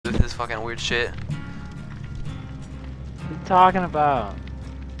fucking weird shit. What are you talking about?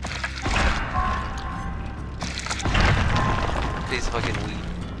 Piece of fucking weed.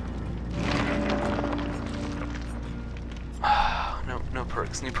 No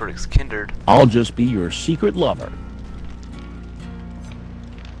perks, new perks, Kindred. I'll just be your secret lover.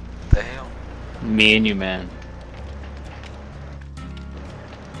 The hell? Me and you, man.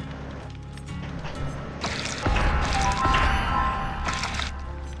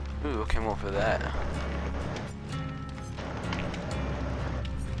 Ooh, okay, more for that.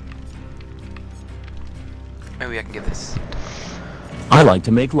 Maybe I can get this. I like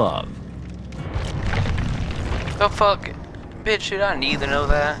to make love. The fuck? Bitch, should I need to know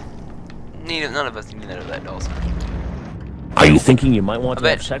that? None of us need to know that, Dawson. Are you thinking you might want to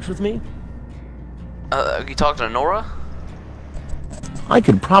bet- have sex with me? You talked to Nora? I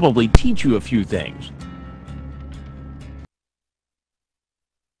could probably teach you a few things.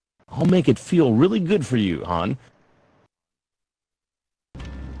 I'll make it feel really good for you, hon.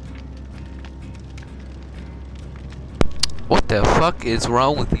 What the fuck is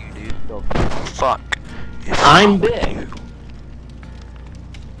wrong with you, dude? The fuck is I'm wrong with big. you?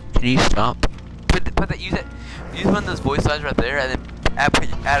 Can you stop? Use one of those voice lines right there, and then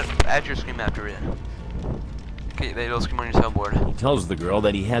add your scream after it. Okay, they don't scream on your soundboard. He tells the girl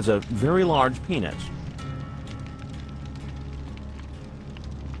that he has a very large penis.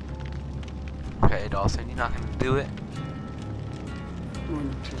 Okay, Dawson, you're not gonna do it.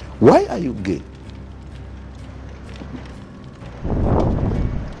 Why are you gay?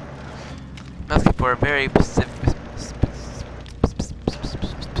 That's for a very specific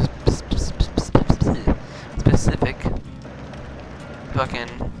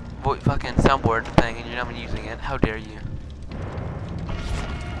fucking soundboard thing, and you're not even using it. How dare you?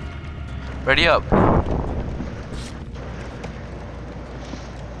 Ready up.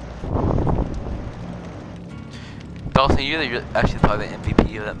 Dawson, you're actually probably the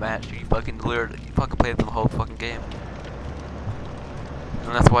MVP of that match. You fucking played the whole fucking game.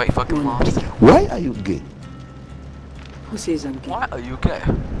 And that's why you fucking lost. Why are you gay? Who says I'm gay? Why are you gay?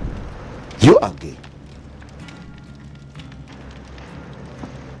 You are gay.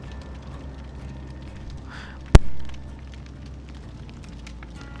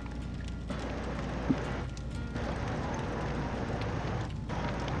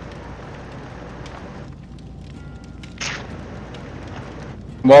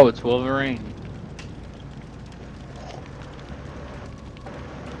 Whoa, it's Wolverine.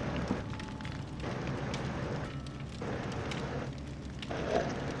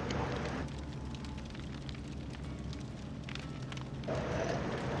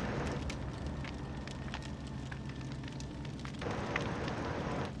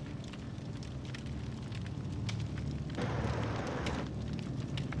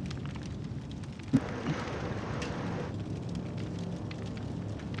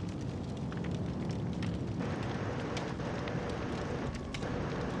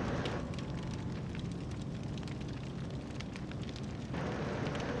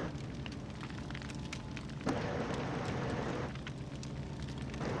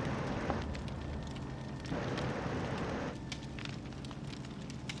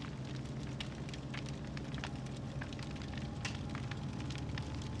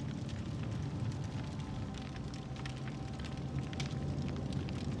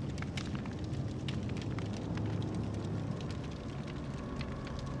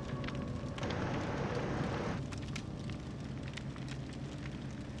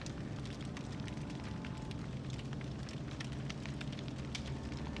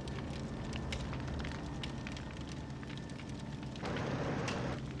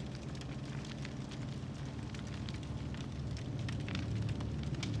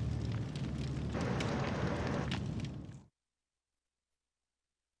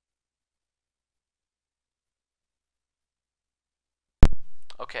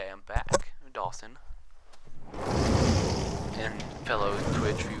 Okay, I'm back, Dawson, and fellow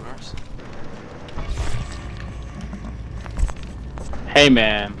Twitch viewers. Hey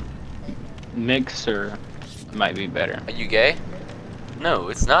man, Mixer might be better. Are you gay? No,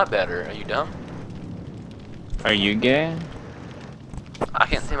 it's not better. Are you dumb? Are you gay? I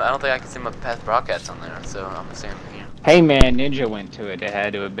can't see. I don't think I can see my past broadcasts on there, so I'm saying here. Hey man, Ninja went to it. It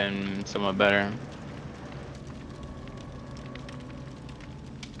had to have been somewhat better.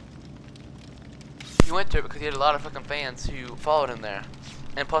 He went to it because he had a lot of fucking fans who followed him there,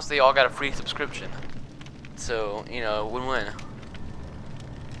 and plus they all got a free subscription. So you know, win-win.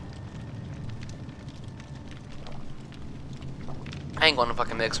 I ain't going to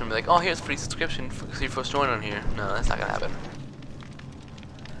fucking Mixer and be like, oh, here's a free subscription for your first join on here. No, that's not gonna happen.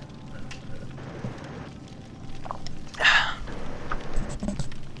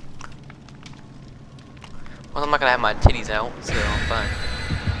 Well, I'm not gonna have my titties out, so I'm fine.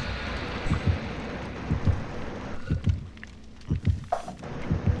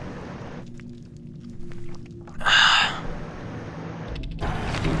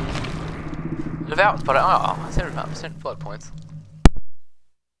 Live out, but I said about percent blood points.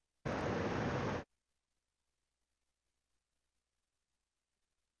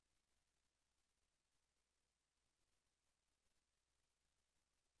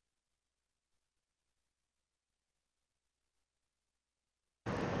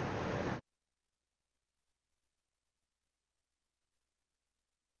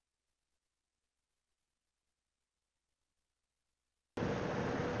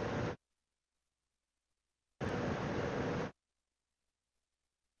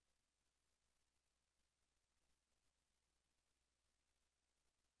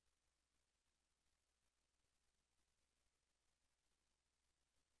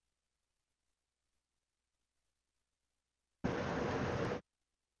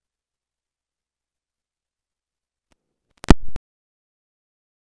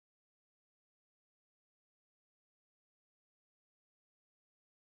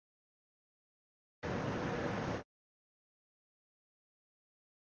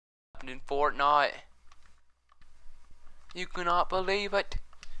 In Fortnite, you cannot believe it.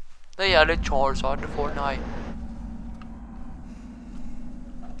 They added Charizard to Fortnite.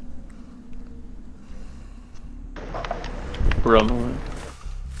 Bruh.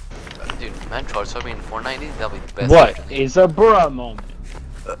 Dude, man, Charizard being in Fortnite, that'll be the best. What is a bruh moment?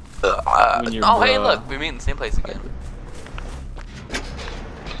 When you're Oh, hey, bruh. look, we meet in the same place again.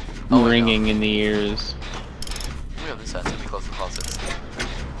 Oh, Ringing in the ears. We have this side, so be close to the closets.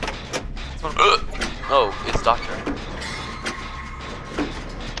 Oh, it's Doctor.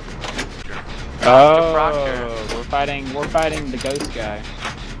 Oh, Proctor. we're fighting the ghost guy.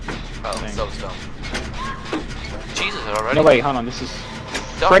 Oh, Thing. so dumb. Jesus, already? No, wait, hold on. This is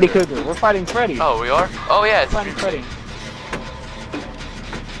Doctor. Freddy Cougar. We're fighting Freddy. Oh, we are? Oh, yeah, it's We're fighting Freddy.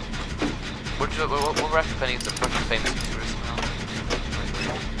 We're actually fighting some fucking famous YouTubers now.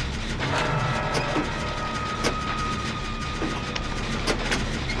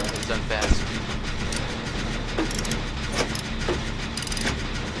 It's done fast.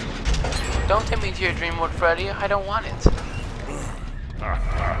 Don't take me to your dream world, Freddy. I don't want it.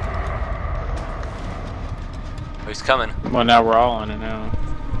 Oh, he's coming. Well, now we're all on it now.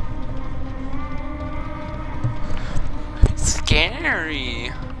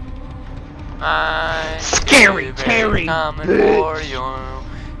 Scary. Scary Terry, coming for you.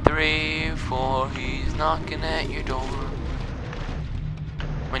 3, 4, he's knocking at your door.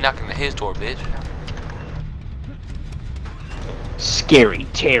 I mean, knocking at his door, bitch. Scary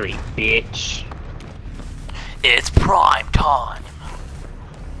Terry, bitch. It's prime time.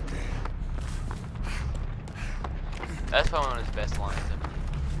 That's probably one of his best lines ever.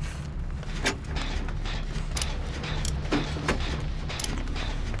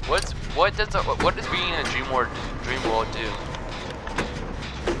 What does being in a dream world do?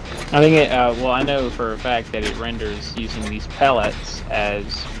 I think it. Well, I know for a fact that it renders using these pellets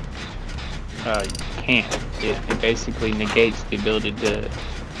as can't. It basically negates the ability to.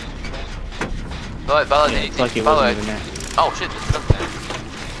 By the way, It's like it wasn't even there. oh shit, there's something.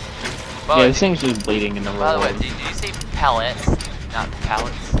 Yeah, this thing's just bleeding in the By the way, road. did you say pellets, not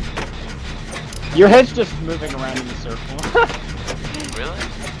pallets? Your head's just moving around in a circle. Really?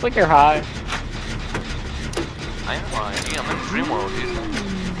 It's like you're high. I am high. I'm in the dream world, dude.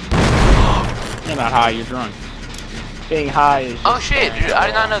 You're not high, you're drunk. Being high is. Oh shit, dude, I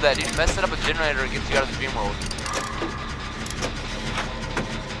did not know that, dude. Messing up a generator gets you out of the dream world.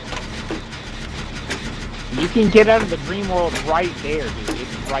 You can get out of the dream world right there, dude.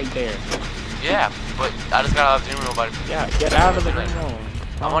 It's right there. Yeah, but I just got out of the dream world by Yeah, get out of the dream world.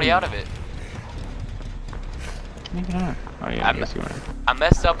 I'm already out of it. Make it out. Oh yeah, I guess you are. I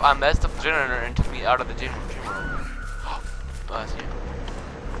messed up the generator and took me out of the dream world. Oh, that's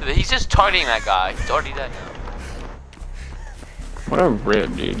you. He's just targeting that guy. He's already dead now. What a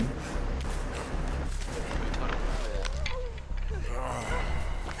rib, dude.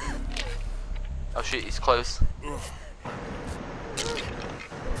 Oh shit, he's close.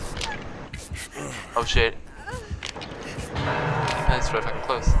 Oh shit. That's really fucking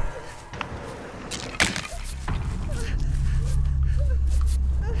close.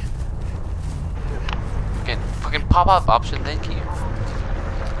 Fucking pop-up option, thank you.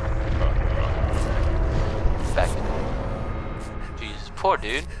 Back in. Jesus, poor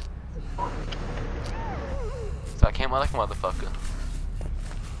dude. So I came out like a motherfucker.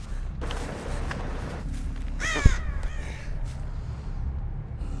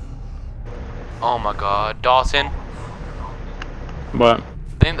 Oh my god. Dawson. What?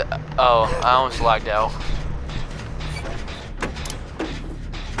 Think that, oh, I almost lagged out.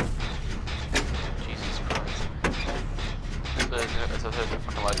 Jesus Christ. So there's a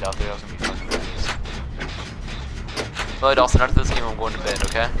fucking lagged out there. I was gonna be fucking nervous. Well, Dawson, after this game, I'm going to bed,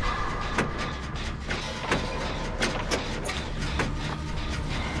 okay?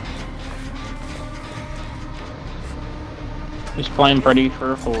 He's playing pretty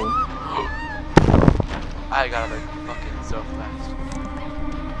for a fool. I got there fucking so fast.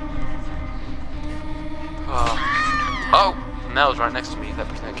 Oh, Mel was right next to me. That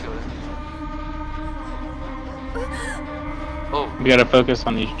person that killed it. Oh, We gotta focus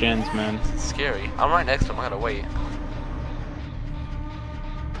on these gens, man. it's scary. I'm right next to him. I gotta wait. Okay,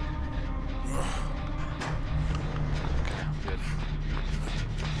 I'm good.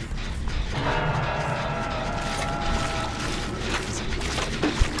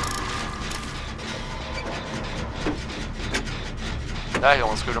 I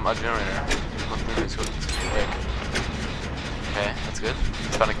almost screwed up my generator. Okay, that's good.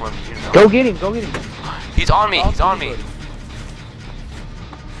 He's trying to come over here now. Go get him! Go get him! He's on me! He's on me!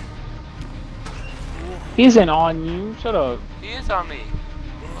 He isn't on you. Shut up. He is on me!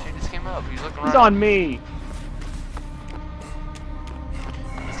 She just came up. He's looking around. He's on me.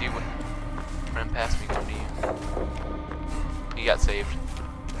 Let's see what ran past me come to you. He got saved.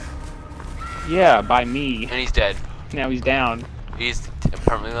 Yeah, by me. And he's dead. Now he's down. He's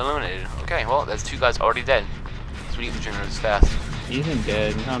permanently eliminated. Okay, well, that's 2 guys already dead. So we need the generators fast. He isn't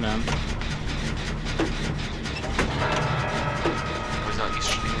dead. No, no. He's I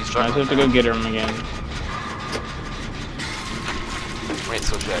struggling. just have to go get him again. Wait,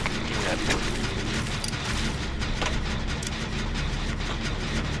 so check. Give me that.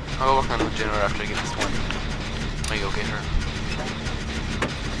 I'll go work on the generator after I get this one. Let me go get her.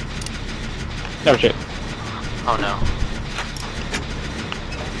 Oh shit. Oh no.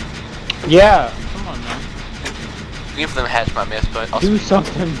 Yeah! Come on, man. Waiting for them to hatch my miss, but I'll Do speed.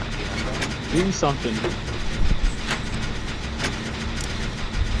 something. Do something.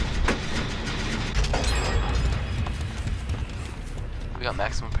 We got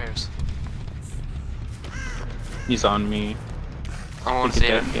maximum pairs. He's on me. I won't Look at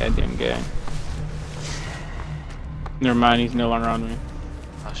save that him. goddamn guy. Never mind, he's no longer on me.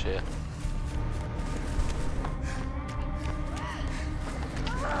 Oh shit.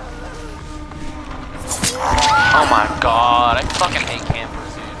 Oh my god, I fucking hate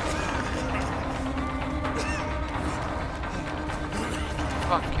campers, dude.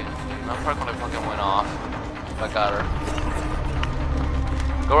 Fuck it, dude. My park would have fucking went off if I got her.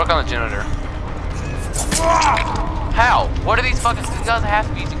 Go work on the janitor. How? What are these fucking... These guys have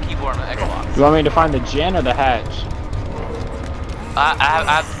to be using keyboard on the Echo Box. You want me to find the gen or the hatch?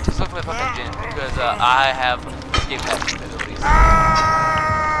 I just look for the fucking gen because I have escape hatch abilities.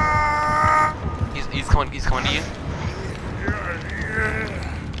 He's coming to you.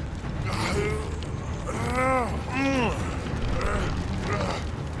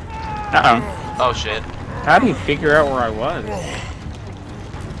 Uh-oh. Oh shit. How do you figure out where I was?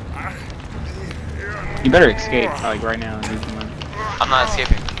 You better escape, like right now. I'm not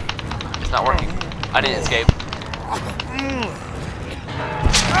escaping. It's not working. I didn't escape.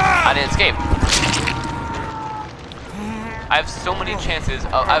 I didn't escape. I have so many chances.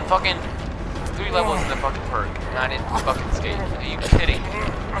 I have fucking 3 levels in the fucking perk, and I didn't fucking escape. Are you kidding?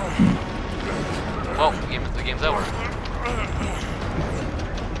 Well, the game's over.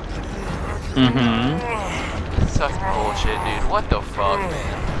 This is fucking bullshit, dude. What the fuck,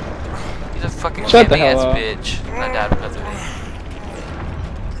 man? He's a fucking Shut the camping hell ass up. bitch. And I died because of it.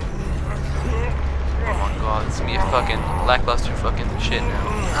 Oh my god, it's gonna be a fucking lackluster fucking shit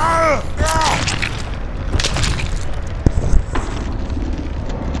now.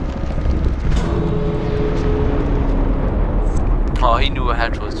 Oh, he knew what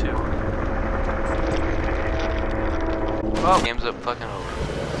hatch was too. Well, game's up fucking over.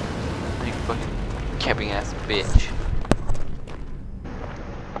 You fucking camping ass bitch.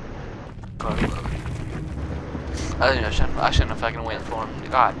 I shouldn't have fucking went for him.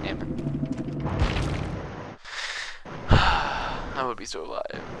 God damn it. I would be so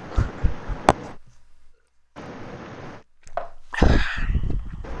alive.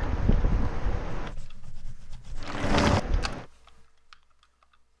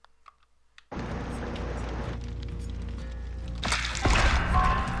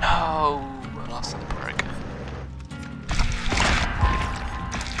 No, I lost the break.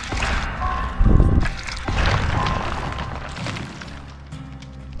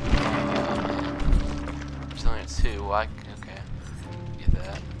 Still only at 2. Okay. Get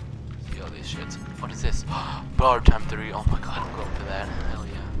that. all these shits. What is this? Bar time 3. Oh my god, I'm going for that. Hell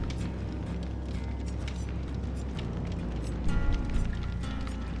yeah.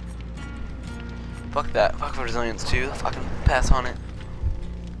 Fuck that. Fuck for resilience too. Fucking pass on it.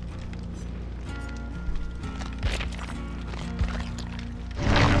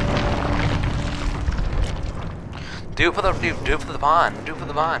 Do it for the dude. Do it for the vine. Do it for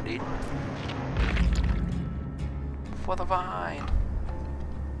the vine, dude. For the vine.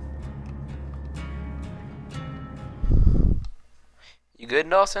 You good,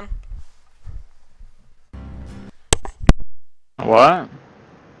 Dawson? What?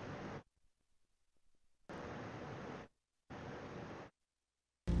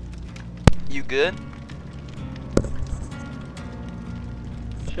 You good?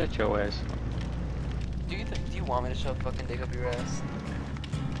 Shut your ass. Do you want me to shove fucking dick up your ass?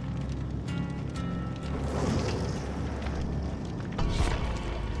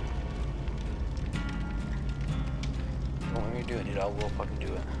 Don't make me do it, dude. I will fucking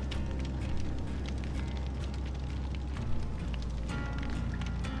do it.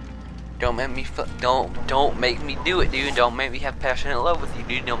 Don't make me don't make me do it, dude. Don't make me have passionate love with you,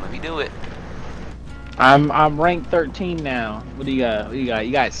 dude. Don't make me do it. I'm ranked 13 now. What do you got? What do you got?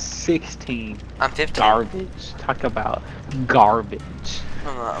 You got 16. I'm 15. Garbage. Talk about garbage.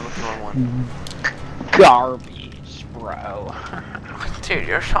 I'm not. I'm looking at one. Garbage, bro. Dude,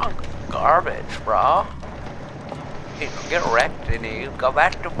 you're so garbage, bro. Dude, get wrecked, dude. Go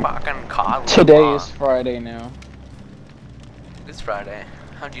back to fucking college. Today is Friday now. It's Friday.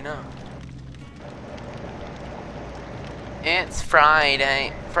 How'd you know? It's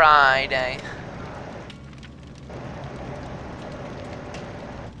Friday. Friday.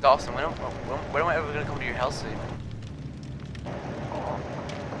 Dawson, when am I ever gonna come to your house soon?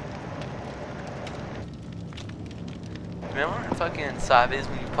 Remember fucking Savi's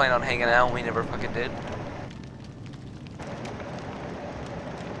when you planned on hanging out and we never fucking did?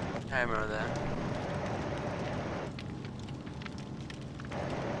 I remember that.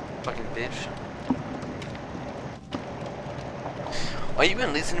 Fucking bitch. Are you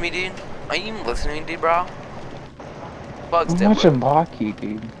even listening to me, dude? Are you even listening to me, dude, bro? Bugs, I'm watching Baki,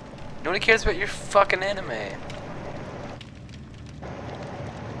 dude. Nobody cares about your fucking anime.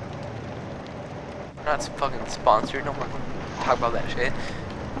 I'm not fucking sponsored. Don't fucking talk about that shit.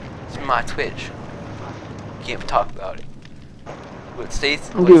 It's my Twitch. You can't talk about it. What stays?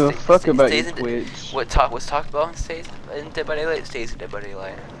 I don't give a fuck about your Twitch. What's talked about and stays in Dead by Daylight stays in Dead by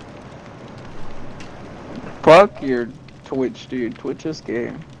Daylight. Fuck your Twitch, dude. Twitch is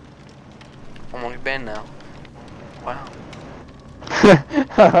gay. I'm on your band now. Wow.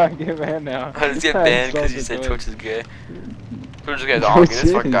 I get banned now. I just get banned because you said Twitch is gay. Twitch is gay. Oh, get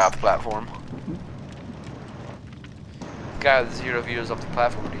this fucking guy off the platform. Guy with 0 viewers off the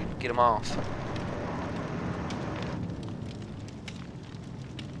platform, dude. Get him off.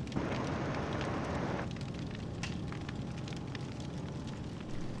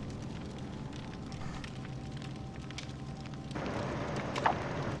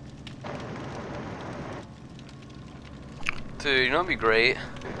 Dude, you know what'd be great?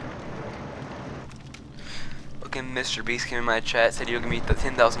 Fucking Mr. Beast came in my chat, said he'll give me the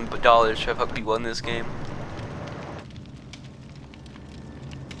 $10,000 if I fuck people in this game.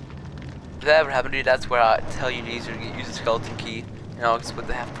 If that ever happened, dude, that's where I tell you to use a skeleton key, and I'll split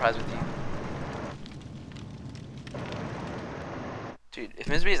the half prize with you. Dude, if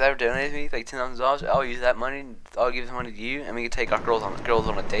Mr. Beast ever donated me like $10,000, I'll use that money. I'll give the money to you, and we can take our girls on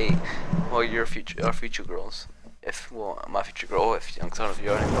a date. Well, our future girls. If, well, my future girl, if you don't know, if you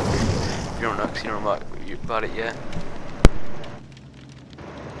don't know, because you don't know about it yet.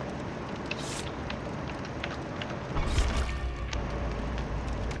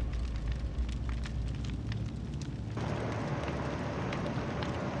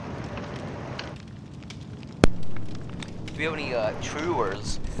 Do you have any,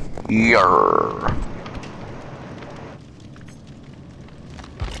 truers? Yarr.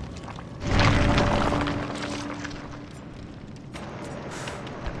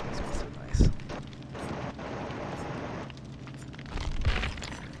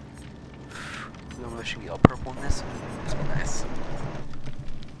 Should be all purple in this. This one nice.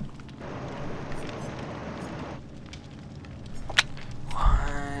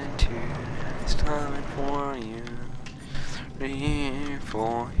 One, two, he's coming for you. 3,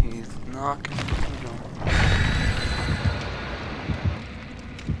 4, he's knocking on the door.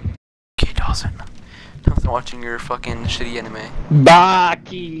 Okay, Dawson. Time to watching your fucking shitty anime.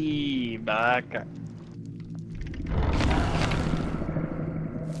 Baki! Baka.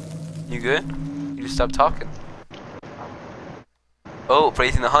 You good? You just stop talking. Oh,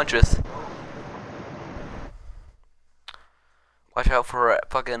 praising the Huntress. Watch out for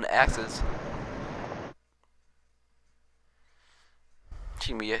fucking axes.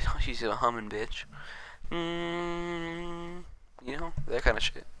 She's a humming bitch. You know, that kind of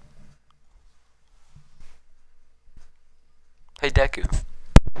shit. Hey Deku.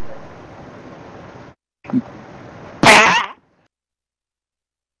 Are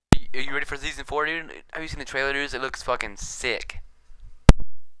you ready for season 4, dude? Have you seen the trailer, dudes? It looks fucking sick.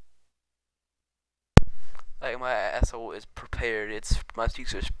 Like, my asshole is prepared. My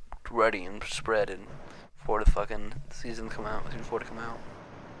cheeks are ready and spread and for the fucking season to come out. Season 4 to come out.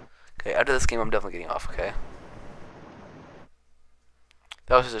 Okay, after this game, I'm definitely getting off, okay?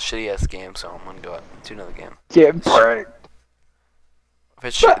 That was just a shitty ass game, so I'm gonna go out to another game. Get pranked. If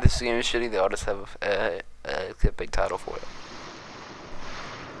it's shit, this game is shitty, they'll just have a big title for it.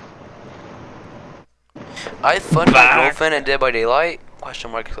 I had fun with my girlfriend in Dead by Daylight.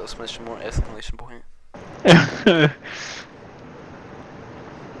 Question mark, exclamation point.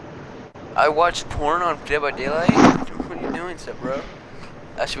 I watched porn on Dead by Daylight? What are you doing, step bro?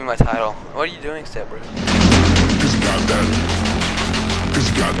 That should be my title. What are you doing, step bro? You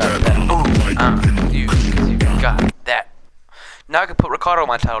got that. Now I can put Ricardo on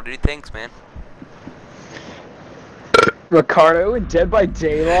my title, dude. Thanks, man. Ricardo in Dead by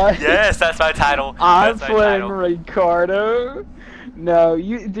Daylight? Yes, that's my title. I'm playing Ricardo. No,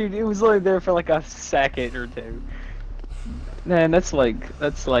 dude, it was only there for like a second or two. Man, that's false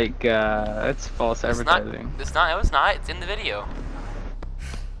advertising. It was not. It's in the video.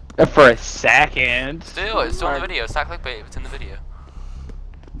 For a second. Still, it's still in the video. It's not clickbait. It's in the video.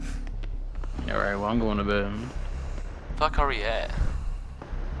 Alright, well, I'm going to bed. Fuck, are we at?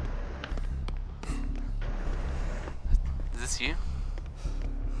 Is this you?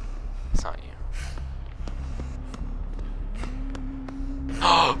 It's not you.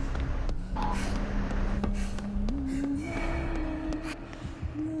 Oh!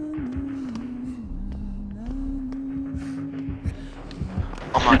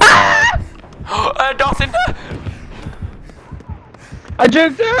 Oh my god. Dawson! I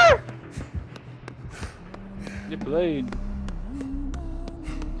juked her! You played.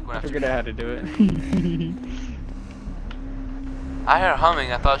 I figured out how to do it. I heard her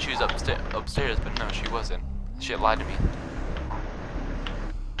humming. I thought she was upstairs, but no, she wasn't. She had lied to me.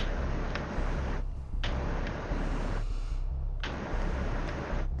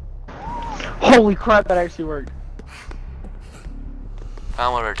 Holy crap, that actually worked.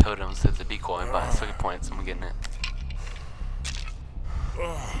 Found one of her totems. It's a decoy, but it's like points. I'm getting it.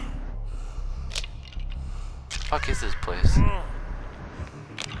 Fuck is this place? You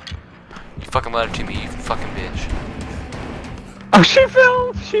fucking lied to me, you fucking bitch. Oh, she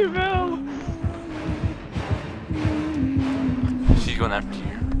fell! She fell! She's going after you.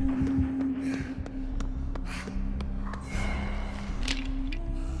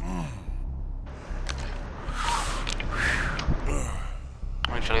 I'm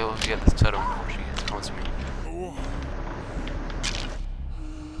gonna try to get this totem before she comes to me.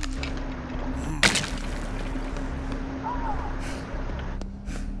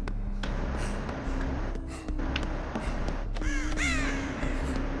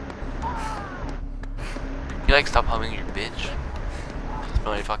 You like stop humming, your bitch? It's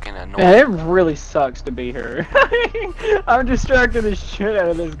really fucking annoying. Man, it really sucks to be her. I'm distracting the shit out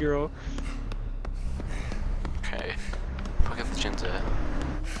of this girl. Okay. Fuck up the Chinza.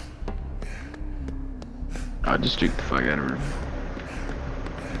 I'll just juke the fuck out of her.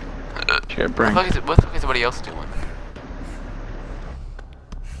 Shit, Frank. What the fuck is everybody else doing?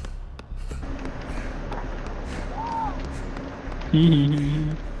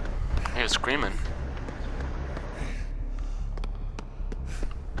 You're screaming.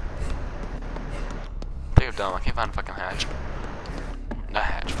 I think I'm dumb. I can't find a fucking hatch. Not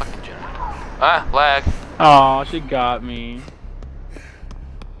hatch, fucking generator. Ah, lag. Aw, she got me.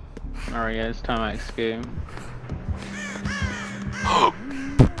 Alright guys, time I escape.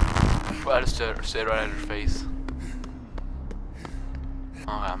 I just stood right at her face.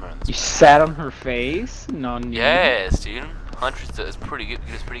 Oh, I'm running this. You sat on her face? No. Yes, dude. Huntress is pretty good.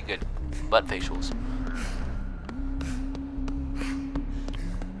 It's pretty good. Butt facials.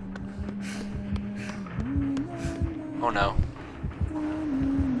 Oh no.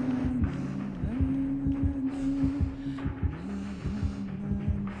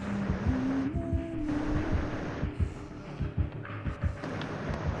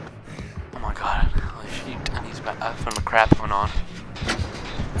 Oh my god. Holy shit. I need from the crap going on.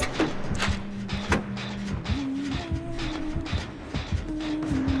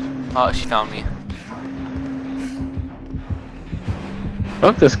 Oh, she found me.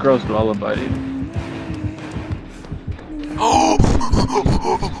 Fuck this girl's lullaby, dude. Oh! I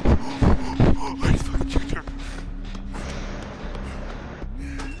just fucking juked her.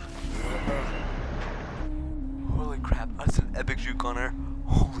 Holy crap, that's an epic juke on her.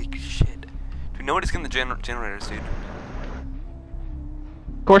 Holy shit. Dude, nobody's getting the generators, dude. Of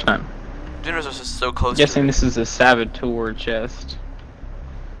course not. Generators are just so close. Guessing this is a Saboteur chest.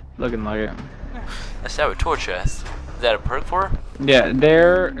 Looking like it. A Saboteur chest. Is that a perk for her? Yeah,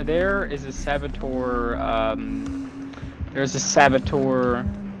 there is a Saboteur, there's a Saboteur,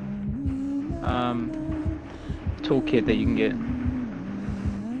 toolkit that you can get.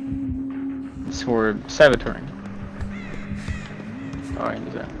 It's for saboteuring. Alright,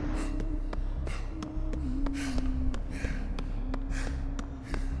 use that.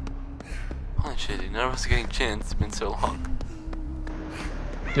 Holy shit, dude. None of us are getting chins. It's been so long.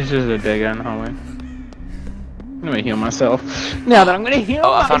 This is a dead guy in the hallway. I'm gonna heal myself. Now that I'm gonna heal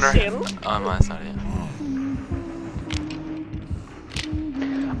I found her. myself. Oh, that's not it.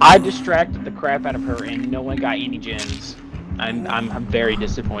 I distracted the crap out of her and no one got any gens. I'm very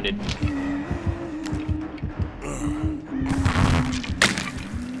disappointed.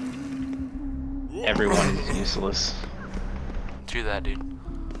 Everyone is useless. Do that, dude.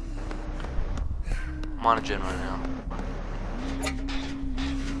 I'm on a gen right now.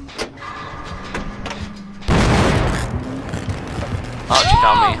 Oh, she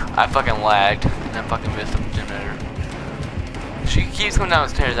found me. I fucking lagged and then fucking missed the generator. She keeps coming down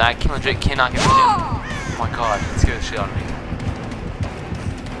the stairs and I legit cannot get the gen. Oh my god, it scared the shit out of me.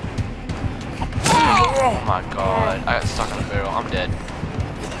 Oh my god, I got stuck on a barrel. I'm dead.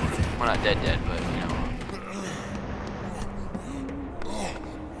 Well, not dead, but you know.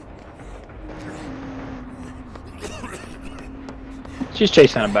 She's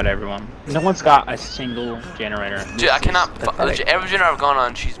chasing about everyone. No one's got a single generator. Dude, I cannot. Pathetic. Every generator I've gone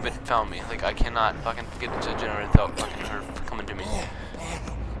on, she's found me. Like, I cannot fucking get into a generator without fucking her coming to me.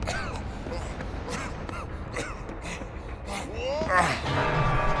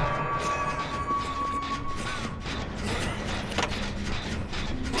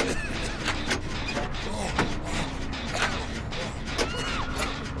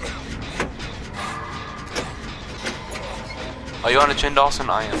 Are you on a chin, Dawson?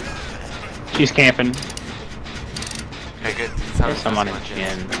 I am. She's camping. Okay, good. There's someone in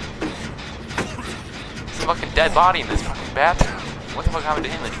chin. There's a fucking dead body in this fucking bathroom. What the fuck happened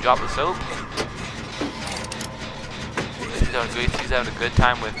to him? Did you drop the soap? He's having a good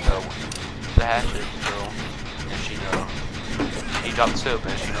time with the hatchet girl. And she know. He dropped the soap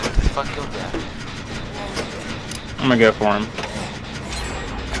and she know what the fuck killed that. I'm gonna go for him.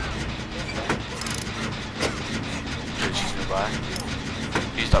 She's nearby.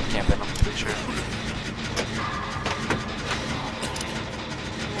 You stop camping, I'm pretty sure.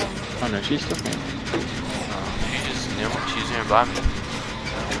 Oh no, she's still camping. She's nearby me.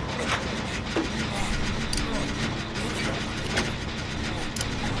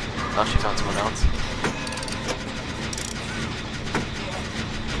 Oh, she found someone else.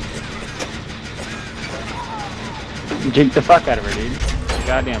 Juke the fuck out of her, dude.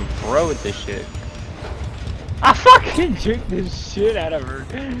 Goddamn pro at this shit. I fucking juked this shit out of her.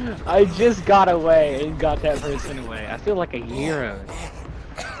 I just got away and got that person away. I feel like a hero.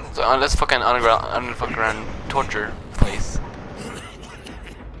 So that's fucking underground torture place.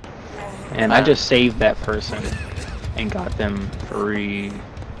 And I just saved that person and got them free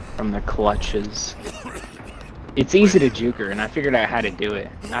from the clutches. It's easy to juke her, and I figured out how to do it.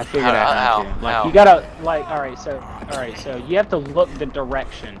 I figured out how to. Like, you gotta, like, alright, so you have to look the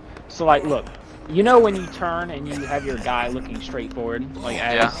direction. So, like, look, you know when you turn and you have your guy looking straight forward, like,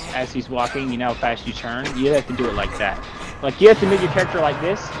 as he's walking, you know how fast you turn? You have to do it like that. Like, you have to move your character like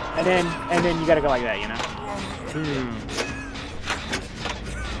this, and then you gotta go like that, you know?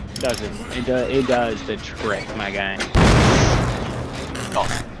 It does the trick, my guy. Oh.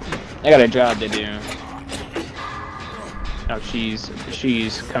 I got a job to do. Oh, she's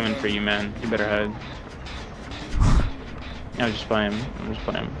coming for you, man. You better hide. I'm just playing.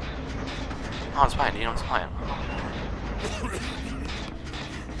 Oh, it's fine, dude. It's fine.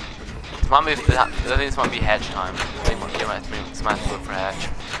 I think this might be hatch time. They might look for hatch.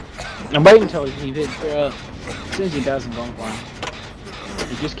 I'm waiting until he did. As soon as he does, I'm going for him.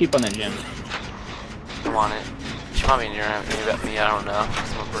 You just keep on the gym. I'm on it. She might be near me. I don't know.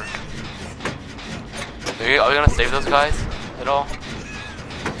 Are you gonna save those guys at all?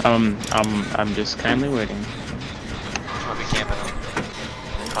 I'm just kindly waiting. She might be camping them.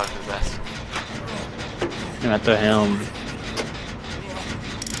 It's probably for the best. I'm at the helm.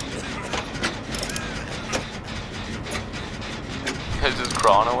 You guys just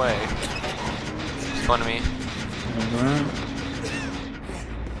crawling away. It's fun to me.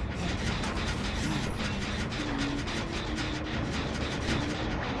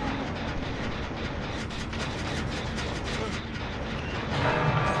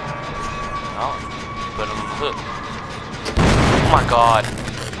 god.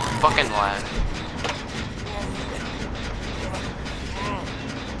 Fucking lag.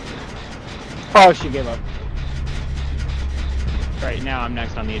 Oh, she gave up. Right, now I'm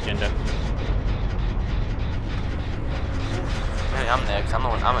next on the agenda. Hey, I'm next. I'm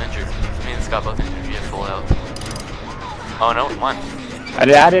injured. Me and Scott both injured. You have full health. Oh no, one. I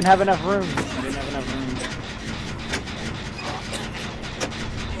didn't have enough room.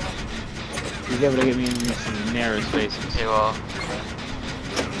 He's able to get me in some narrow spaces. Okay, well.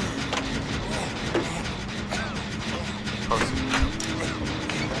 Close.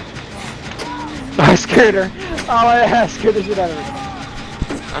 I scared her. Oh, I scared the shit out of her.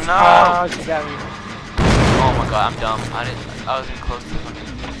 Oh no! Oh, she got me. Oh my god, I'm dumb. I was in close to the fucking.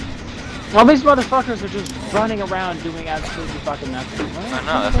 All these motherfuckers are just running around doing absolutely fucking nothing. I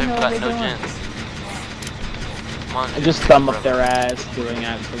know, that's why we've got no gens. Come on, I just thumb up their ass doing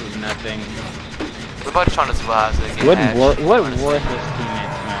absolutely nothing. We're about to try to survive so they get What worthless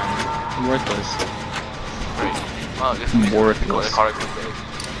teammates, man. Worthless. Great. Well, I guess we Worthless. the card big.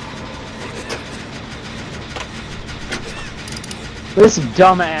 This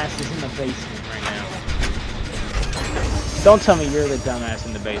dumbass is in the basement right now. Don't tell me you're the dumbass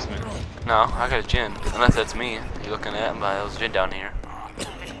in the basement. No, I got a gin. Unless that's me. You're looking at my little gin down here.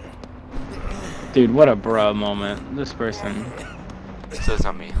 Dude, what a bruh moment. This person. So it's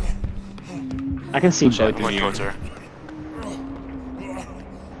not me. I can see Shit, both I'm of going you. towards her.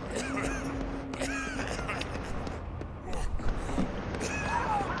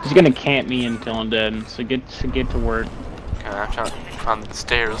 He's gonna camp me until I'm dead, so get to work. Okay, I'm trying to find the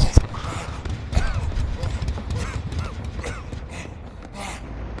stairs.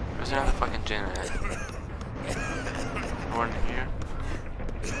 Where's another fucking gin at? One in here?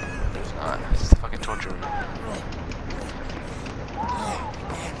 There's not. This is fucking torture room.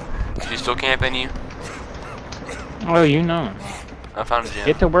 Is she still camping you? Oh, you know. I found a gin.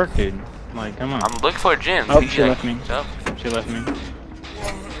 Get to work, dude. Like, come on. I'm looking for a gin. Oh, she left me. Shut up. She left me.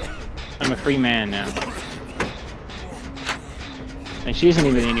 I'm a free man now. And she isn't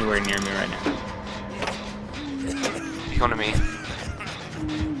even anywhere near me right now. She's going to me.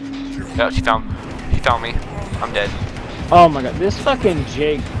 Yeah, she found me. I'm dead. Oh my god, this fucking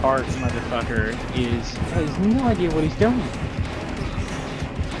Jake Park motherfucker has no idea what he's doing.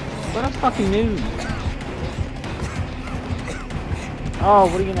 What a fucking noob. Oh,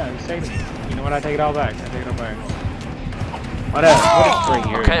 what do you know? Say to me. You know what? I take it all back. What a great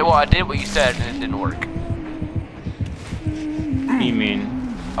year. Okay, well I did what you said and it didn't work. You mean?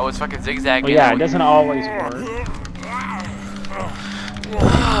 I was fucking zigzagging. Well, yeah, it doesn't always work.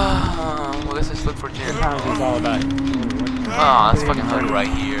 Well, let's just look for gin. Sometimes it's all about. Oh, that's fucking hood right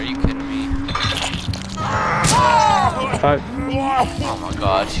here. Are you kidding me? Fuck. Oh my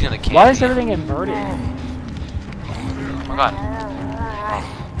god, she's gonna kill me. Why is everything inverted? Oh my god.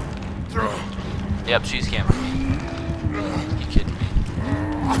 Yep, she's camping me. You kidding me?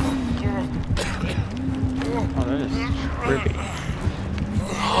 Oh, that is trippy.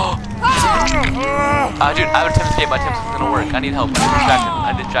 Dude, I have an attempt to escape. My attempt is gonna work. I need help. I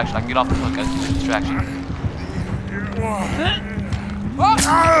need distraction. I can get off the hook. I need distraction.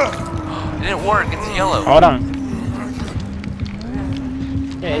 It didn't work. It's yellow. Hold on.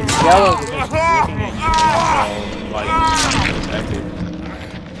 Yeah, it's yellow because it's looking at you. Like,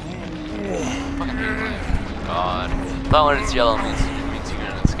 Fucking god. That when it's yellow means you're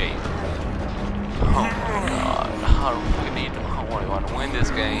gonna escape. Oh my god. I don't fucking need to. I want to win this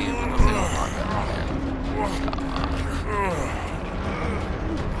game. Let's see what's on that,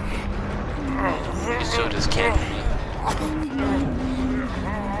 man. You still just camping me.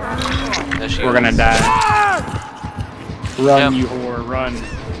 There she we're goes. gonna die. Run, Yep. you whore, run.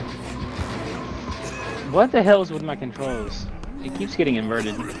 What the hell is with my controls? It keeps getting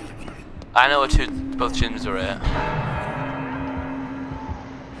inverted. I know what both chins are at.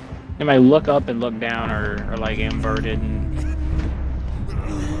 Am I look up and look down or like inverted? And...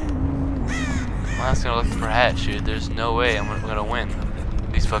 Well, that's gonna look for hat shoot. There's no way I'm gonna win.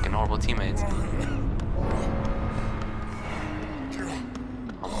 These fucking horrible teammates.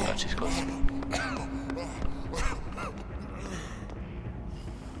 Oh my god, she's close.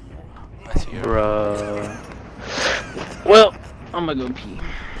 I see her. Bruh. Well, I'm gonna go pee.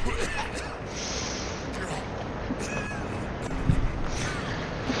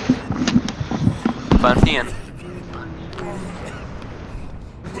 Fun peeing.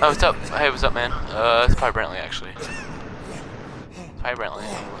 Oh, what's up? Hey, what's up, man? It's probably Brentley, actually. It's probably Brentley.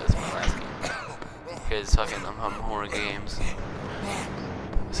 That's my last game. Because fucking I'm horror games.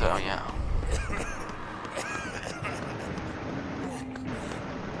 So, yeah.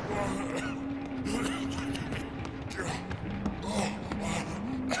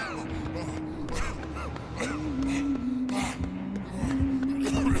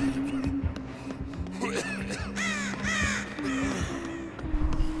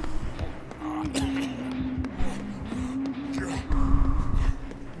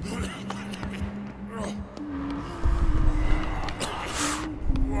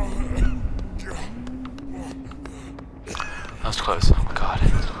 was close. Oh my god.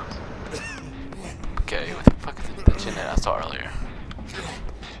 Okay, what the fuck is the chin that I saw earlier?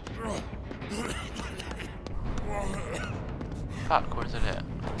 Fuck, where's it at?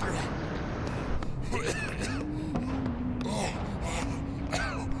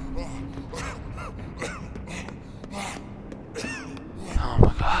 Oh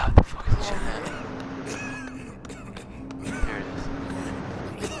my god, the fuck is the chin at? There it is.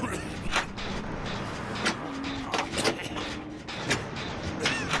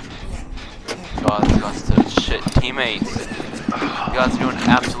 God, these guys are shit teammates. You guys are doing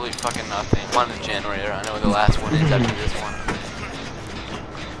absolute fucking nothing. One in the generator. I know where the last one is after this one.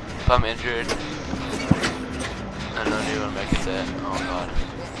 If I'm injured, I don't know where make it at. Oh god.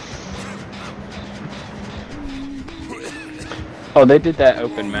 Oh, they did that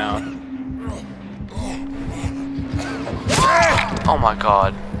open mouth. Oh my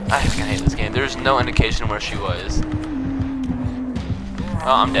god. I fucking hate this game. There's no indication where she was.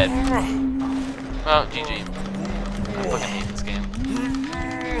 Oh, I'm dead. Well, GG. I fucking hate this game.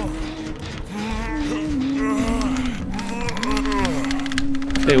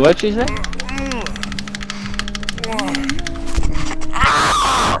 Wait, what'd she say?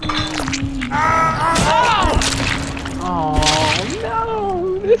 Oh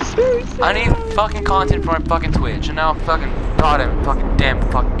no, this is I need fucking content for my fucking Twitch, and now I'm fucking goddamn fucking damn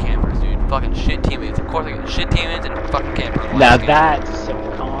fucking campers, dude. Fucking shit teammates. Of course I get shit teammates and fucking campers. now that's some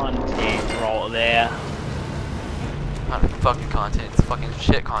content right there. Not fucking content, it's fucking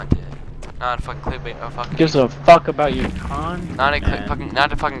shit content. Not a fucking clickbait, or fucking. Gives a fuck about your content. Not a fucking,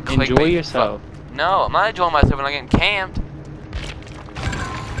 not a fucking clickbait. Enjoy yourself. No, I'm not enjoying myself when I'm getting camped.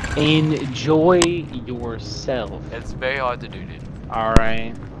 Enjoy yourself. It's very hard to do, dude.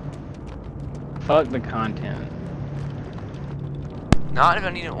 Alright. Fuck the content. Not if I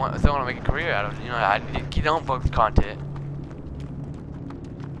need to want, if I want to make a career out of it. You know, I need to get on fuck the content.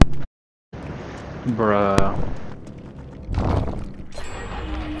 Bruh.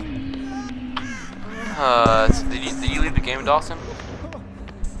 So did you leave the game, Dawson?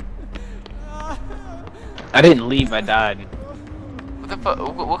 I didn't leave, I died. What the fuck?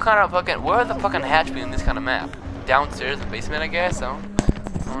 What kind of fucking? Where are the fucking hatch be in this kind of map? Downstairs in the basement, I guess. I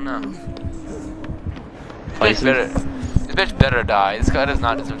don't know. This bitch better die. This guy does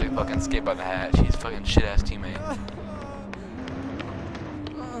not deserve to fucking escape by the hatch. He's a fucking shit ass teammate.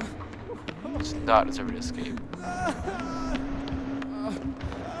 Does not deserve to escape.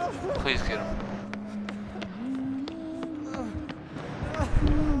 Please get him.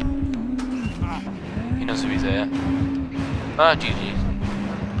 He knows who he's at. Ah, GG.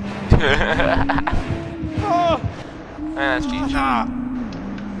 That's GG.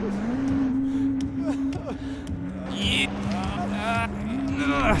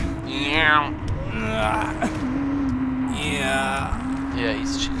 Yeah,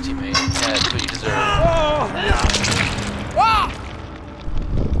 he's a shit teammate. Yeah, that's what you deserve.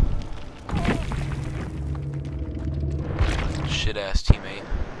 Shit ass teammate.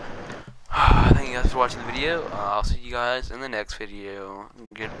 Thank you guys for watching the video. I'll see you guys in the next video.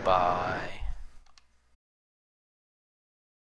 Goodbye.